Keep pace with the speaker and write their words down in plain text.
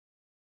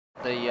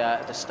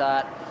the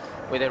start,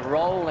 where they're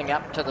rolling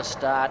up to the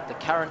start. The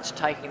current's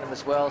taking them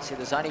as well. See,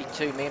 there's only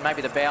two men,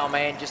 maybe the bow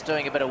man just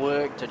doing a bit of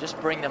work to just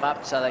bring them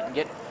up so they can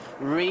get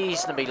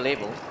reasonably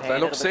level. They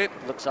look set.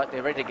 Looks like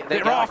they're ready to get.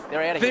 They're off.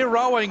 They're out of here. They're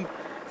rowing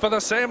for the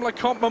Sam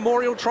LeCompte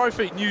Memorial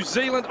Trophy. New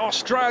Zealand,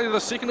 Australia, the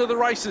second of the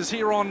races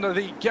here on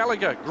the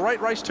Gallagher. Great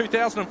race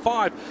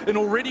 2005. And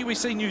already we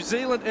see New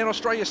Zealand and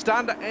Australia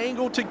starting to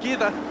angle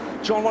together.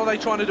 John, what are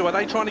they trying to do? Are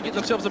they trying to get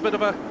themselves a bit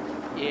of a...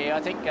 Yeah,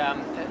 I think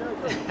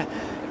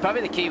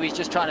probably the Kiwis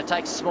just trying to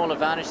take small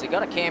advantage. They've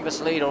got a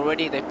canvas lead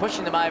already. They're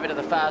pushing them over to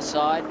the far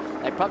side.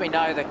 They probably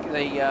know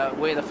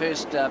where the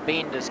first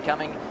bend is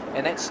coming,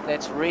 and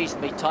that's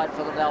reasonably tight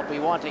for them. They'll be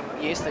wanting,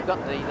 yes,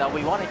 they'll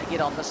be wanting to get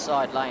on this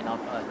side lane.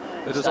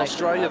 It is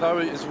Australia, though,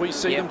 as we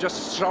see them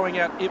just showing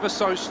out ever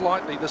so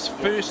slightly. This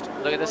first...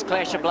 Look at this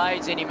clash of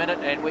blades any minute,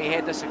 and we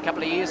had this a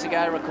couple of years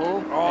ago,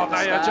 recall. Oh,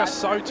 they are just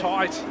so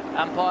tight.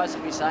 Umpires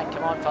will be saying,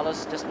 come on,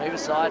 fellas, just move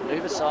aside,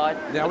 move aside.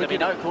 Now there'll be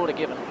no quarter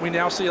given. We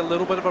now see a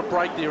little bit of a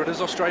break there. It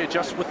is Australia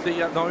just with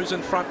the nose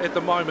in front at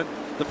the moment.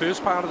 The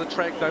first part of the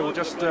track, they will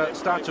just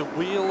start to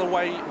wheel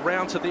away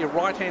round to their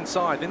right-hand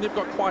side. Then they've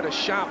got quite a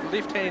sharp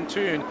left-hand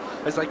turn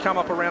as they come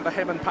up around the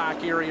Hammond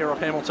Park area of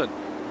Hamilton.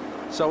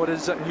 So it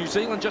is New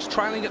Zealand just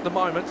trailing at the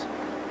moment,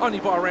 only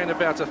by around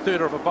about a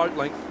third of a boat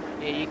length.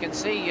 Yeah, you can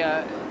see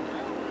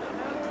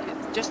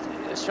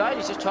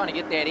Australia's just trying to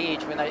get that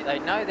edge when they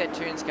know that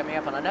turn's coming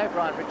up, and I know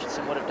Brian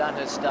Richardson would have done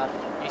his stuff.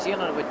 New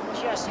Zealand were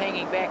just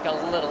hanging back a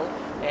little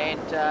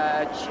and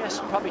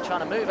just probably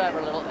trying to move over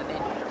a little and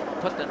then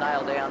put the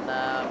nail down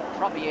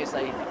probably as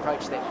they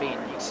approach that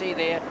bend. You can see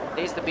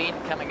there's the bend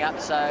coming up,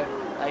 so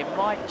they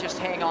might just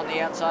hang on the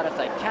outside. If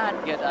they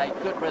can't get a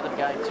good rhythm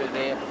going through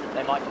there,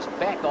 they might just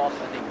back off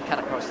and then cut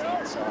across the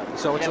inside.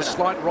 So it's a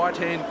slight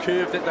right-hand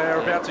curve that they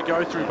are about to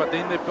go through, but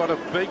then they've got a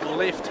big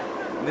left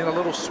and then a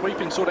little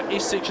sweeping sort of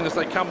S-section as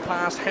they come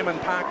past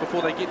Hammond Park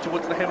before they get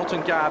towards the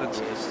Hamilton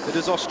Gardens. Yes. It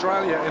is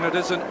Australia, and it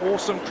is an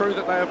awesome crew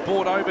that they have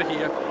brought over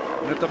here.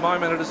 And at the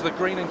moment, it is the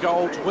green and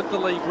gold with the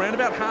lead, round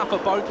about half a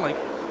boat length.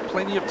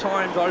 Plenty of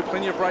time, though,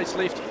 plenty of race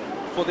left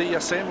for the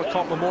Sam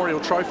LeCompte Memorial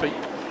Trophy.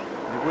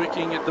 They're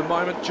working at the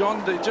moment.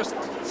 John, they just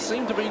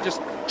seem to be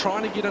just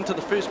trying to get into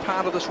the first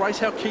part of this race.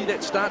 How key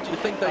that start? Do you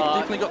think they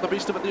definitely got the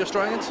best of it, the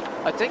Australians?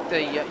 I think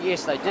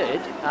yes, they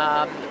did.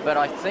 But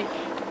I think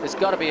there's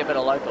got to be a bit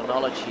of local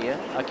knowledge here.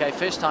 Okay,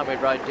 first time we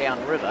rode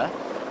downriver,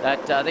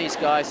 that these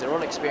guys, they're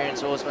all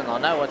experienced oarsmen. I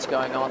know what's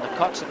going on. The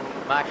coxswain,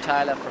 Mark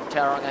Taylor from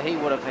Tauranga, he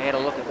would have had a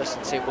look at this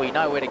and said, we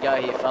know where to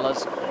go here,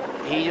 fellas.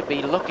 He'd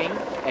be looking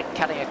at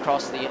cutting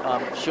across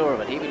I'm sure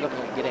of it, he'd be looking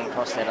at getting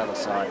across that other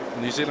side.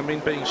 New Zealand men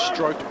being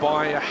stroked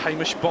by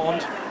Hamish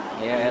Bond.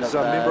 Yeah, he's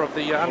a member of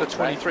the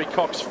under-23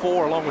 Cox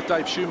 4, along with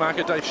Dave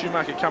Schumacher. Dave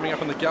Schumacher coming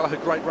up in the Gallagher,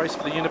 great race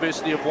for the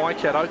University of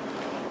Waikato.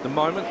 At the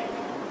moment,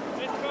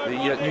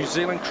 the New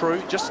Zealand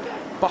crew just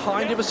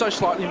behind ever so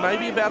slightly,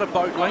 maybe about a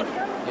boat length.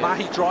 Yeah.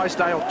 Mahe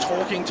Drysdale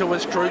talking to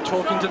his crew,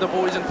 talking to the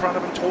boys in front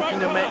of him, talking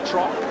to Matt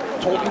Trott,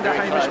 talking to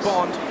Hamish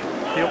Bond.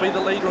 He'll be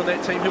the leader of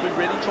that team. He'll be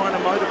really trying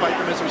to motivate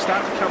them as we start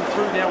to come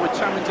through now. We're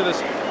coming to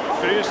this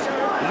first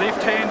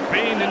left-hand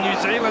bend in New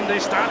Zealand. They're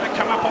starting to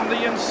come up on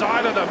the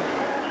inside of them.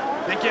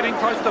 They're getting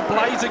close. The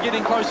blades are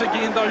getting close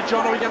again, though.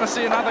 John, are we going to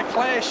see another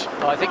clash?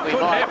 I think we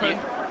might. Happen.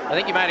 Yeah. I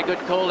think you made a good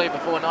call there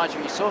before,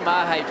 Nigel. You saw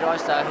Mahe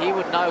Drysdale. He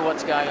would know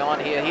what's going on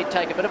here. He'd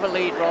take a bit of a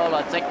lead role,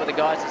 I think, with the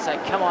guys and say,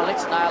 come on,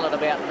 let's nail it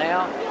about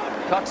now.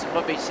 Coxswain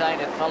would be saying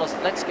to the fellas,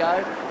 let's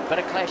go. Bit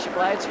of clash of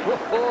blades.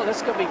 Oh,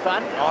 this could be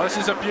fun. Oh, this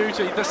is a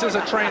beauty. This is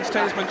a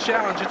Trans-Tasman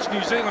challenge. It's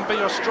New Zealand v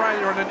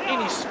Australia, and in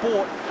any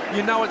sport,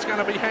 you know it's going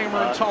to be hammer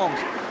and tongs.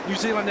 New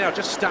Zealand now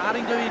just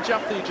starting to edge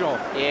up their job.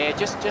 Yeah,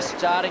 just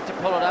starting to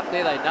pull it up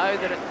there. They know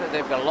that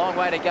they've got a long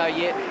way to go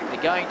yet.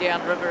 They're going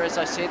down river, as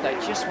I said. They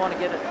just want to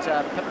get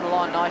it pipping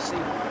along nicely.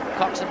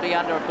 Coxswain be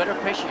under a bit of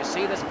pressure. You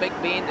see this big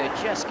bend.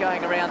 They're just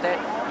going around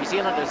that. New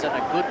Zealand is in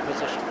a good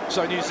position.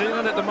 So New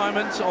Zealand at the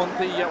moment on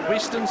the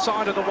western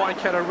side of the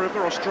Waikato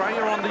River,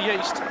 Australia on the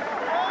east.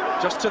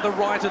 Just to the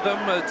right of them,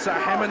 it's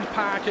Hammond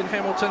Park in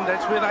Hamilton.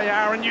 That's where they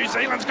are, and New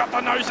Zealand's got the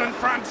nose in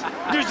front.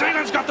 New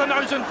Zealand's got the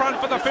nose in front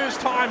for the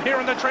first time here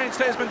in the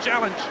Trans-Tasman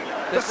Challenge.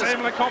 The Sam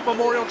LeCompte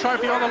Memorial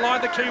Trophy on the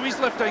line, the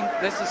Kiwis lifting.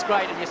 This is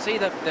great, and you see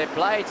their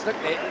blades, look,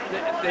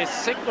 they're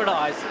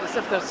synchronised, as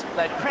if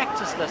they'd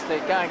practiced this.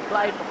 They're going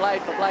blade for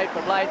blade for blade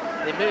for blade.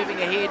 They're moving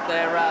ahead.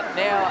 They're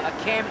now a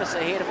canvas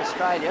ahead of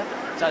Australia.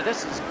 So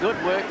this is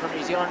good work from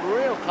New Zealand,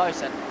 real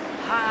close and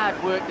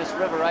hard work, this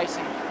river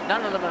racing.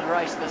 None of them have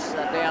raced this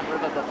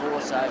downriver before,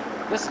 so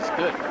this is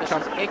good. This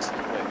is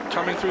excellent work.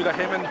 Coming through the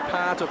Hammond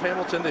part of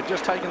Hamilton, they've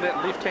just taken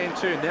that left-hand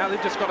turn. Now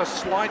they've just got a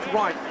slight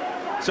right.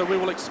 So we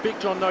will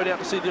expect, John, no doubt,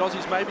 to see the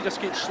Aussies maybe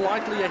just get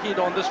slightly ahead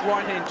on this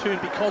right-hand turn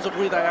because of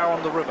where they are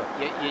on the river.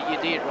 You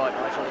did right,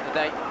 Nigel.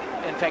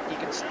 In fact,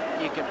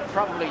 you can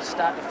probably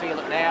start to feel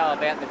it now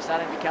about them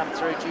starting to come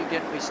through.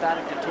 Ginn, we're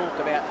starting to talk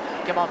about,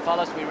 come on,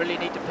 fellas, we really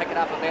need to pick it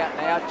up about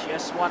now.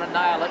 Just want to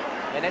nail it.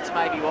 And that's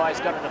maybe why he's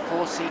got in a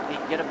 4-seat. He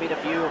can get a better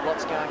view of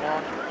what's going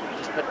on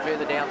just a bit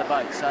further down the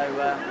boat. So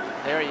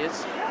there he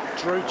is.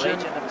 Ginn,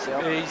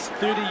 himself. he's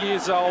 30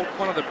 years old,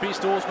 one of the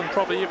best oarsmen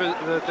probably ever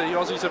the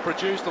Aussies have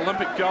produced,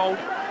 Olympic gold.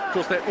 Of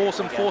course, that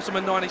awesome foursome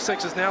in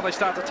 96 is now they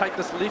start to take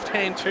this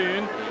left-hand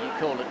turn. Yeah, you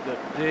call it good.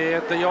 Yeah,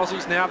 the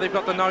Aussies now, they've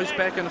got the nose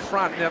back in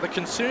front. Now, the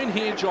concern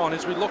here, John,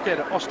 as we look at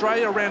it,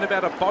 Australia around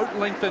about a boat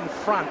length in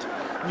front.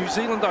 New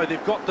Zealand, though,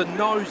 they've got the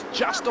nose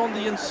just on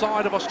the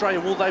inside of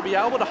Australia. Will they be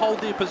able to hold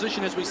their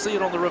position as we see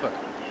it on the river?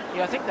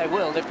 Yeah, I think they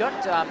will. They've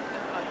got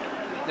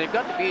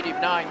the beauty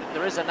of knowing that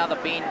there is another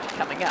bend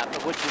coming up,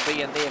 which will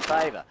be in their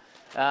favour.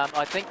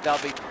 I think they'll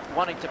be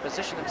wanting to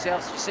position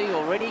themselves. You see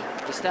already,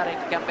 they're starting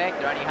to come back.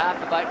 They're only half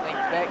the boat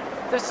length back.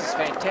 This is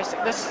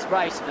fantastic. This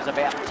race is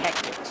about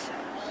tactics.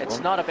 It's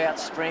not about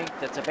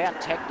strength, it's about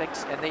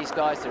tactics. And these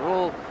guys, they're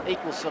all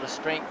equal sort of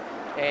strength.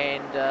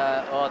 And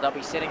they'll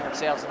be setting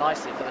themselves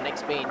nicely for the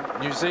next bend.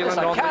 New Zealand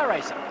like car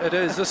racing. It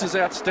is. This is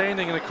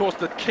outstanding. And of course,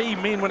 the key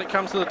men when it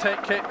comes to the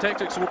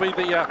tactics will be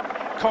the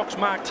Cox,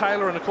 Mark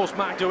Taylor, and of course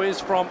Mark Duez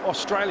from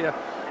Australia.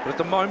 But at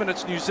the moment,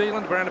 it's New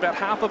Zealand around about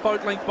half a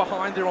boat length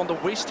behind. They're on the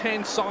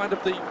west-hand side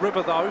of the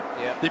river, though.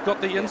 Yep. They've got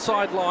the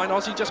inside line.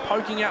 Aussie just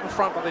poking out in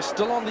front, but they're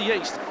still on the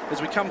east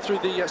as we come through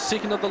the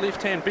second of the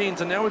left-hand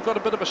bends. And now we've got a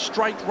bit of a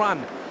straight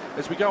run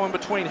as we go in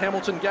between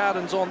Hamilton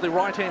Gardens on the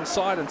right-hand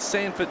side and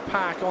Sanford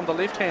Park on the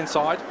left-hand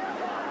side.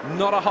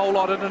 Not a whole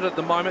lot in it at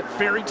the moment.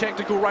 Very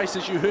tactical race,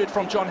 as you heard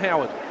from John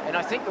Howard. And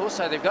I think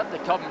also they've got the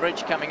Cobham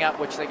Bridge coming up,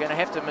 which they're going to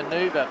have to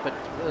manoeuvre,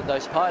 but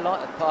those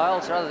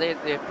piles,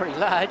 they're pretty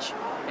large,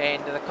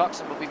 and the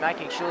coxswain will be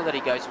making sure that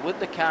he goes with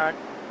the current,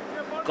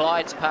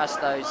 glides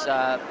past those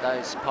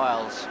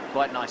piles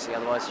quite nicely,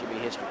 otherwise you'll be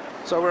history.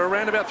 So we're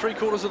around about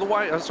three-quarters of the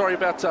way,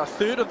 about a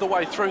third of the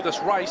way through this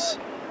race,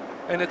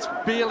 and it's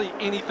barely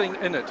anything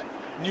in it.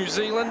 New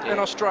Zealand and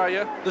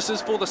Australia, this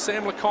is for the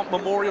Sam LeCompte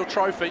Memorial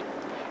Trophy.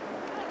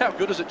 How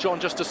good is it,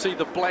 John, just to see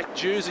the black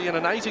jersey in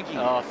an 8 again?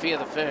 Oh, fear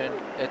the fern.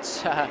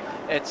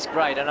 It's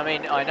great. And I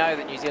mean, I know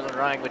that New Zealand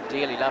rowing would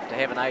dearly love to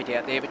have an 8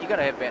 out there, but you've got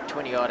to have about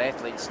 20-odd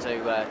athletes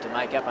to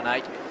make up an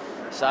 8.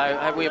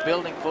 So we're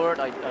building for it,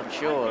 I'm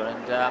sure.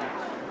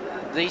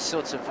 And these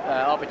sorts of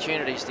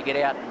opportunities to get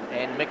out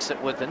and mix it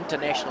with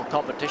international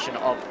competition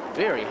of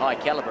very high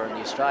calibre in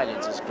the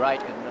Australians is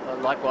great,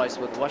 and likewise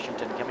with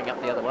Washington coming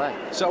up the other way.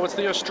 So it's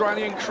the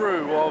Australian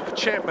crew of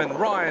Chapman,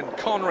 Ryan,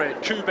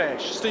 Conrad,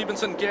 Kubash,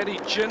 Stevenson, Gaddy,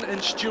 Ginn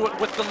and Stuart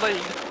with the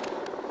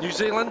lead. New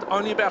Zealand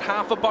only about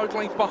half a boat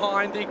length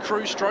behind. Their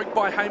crew stroked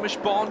by Hamish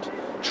Bond,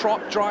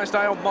 Trott,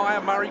 Drysdale,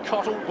 Mahe, Murray,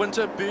 Cottle,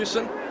 Winter,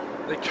 Burson.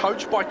 They're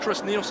coached by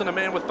Chris Nielsen, a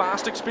man with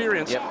vast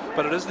experience.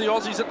 But it is the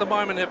Aussies at the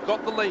moment who have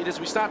got the lead as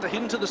we start to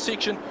head into the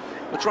section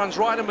which runs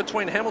right in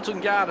between Hamilton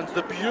Gardens,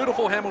 the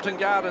beautiful Hamilton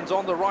Gardens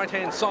on the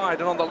right-hand side,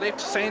 and on the left,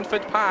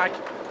 Sanford Park.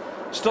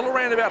 Still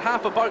around about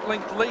half a boat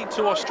length lead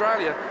to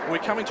Australia. And we're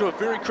coming to a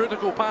very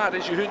critical part,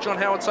 as you heard John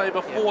Howard say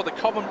before. The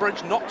Cobham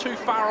Bridge not too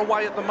far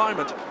away at the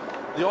moment.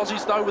 The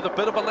Aussies, though, with a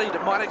bit of a lead.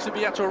 It might actually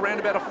be out to around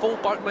about a full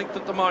boat length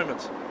at the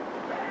moment.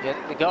 Yeah,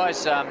 the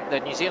guys,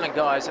 the New Zealand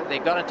guys,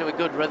 they've got into a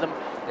good rhythm.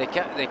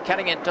 They're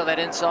cutting into that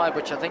inside,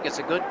 which I think is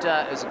a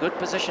good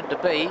position to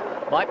be.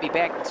 Might be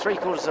back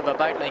three-quarters of a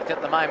boat length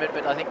at the moment,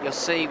 but I think you'll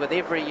see with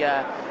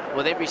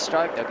every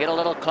stroke they'll get a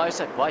little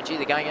closer. Why, gee,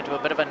 they're going into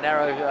a bit of a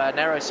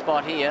narrow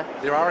spot here.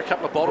 There are a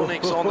couple of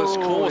bottlenecks on this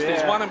course.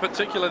 There's one in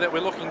particular that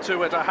we're looking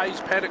to at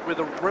Hayes Paddock, where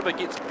the river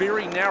gets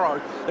very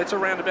narrow. That's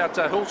around about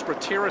Hillsborough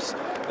Terrace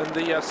in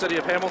the city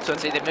of Hamilton.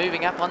 See, they're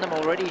moving up on them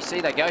already. You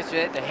see, they go through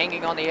that. They're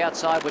hanging on the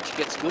outside, which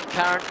gets good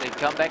current. They've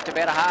come back to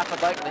about a half a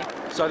boat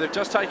length. So they've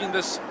just taken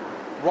this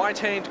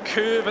right-hand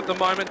curve at the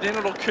moment, then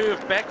it'll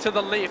curve back to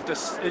the left,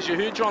 as you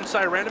heard John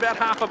say, around about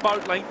half a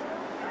boat length.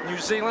 New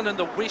Zealand in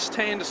the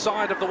west-hand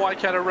side of the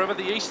Waikato River.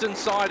 The eastern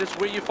side is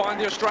where you find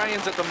the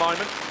Australians at the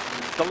moment.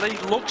 The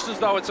lead looks as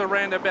though it's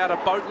around about a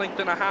boat length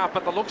and a half,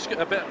 but the looks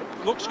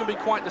can be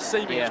quite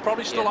deceiving. It's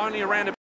probably still only around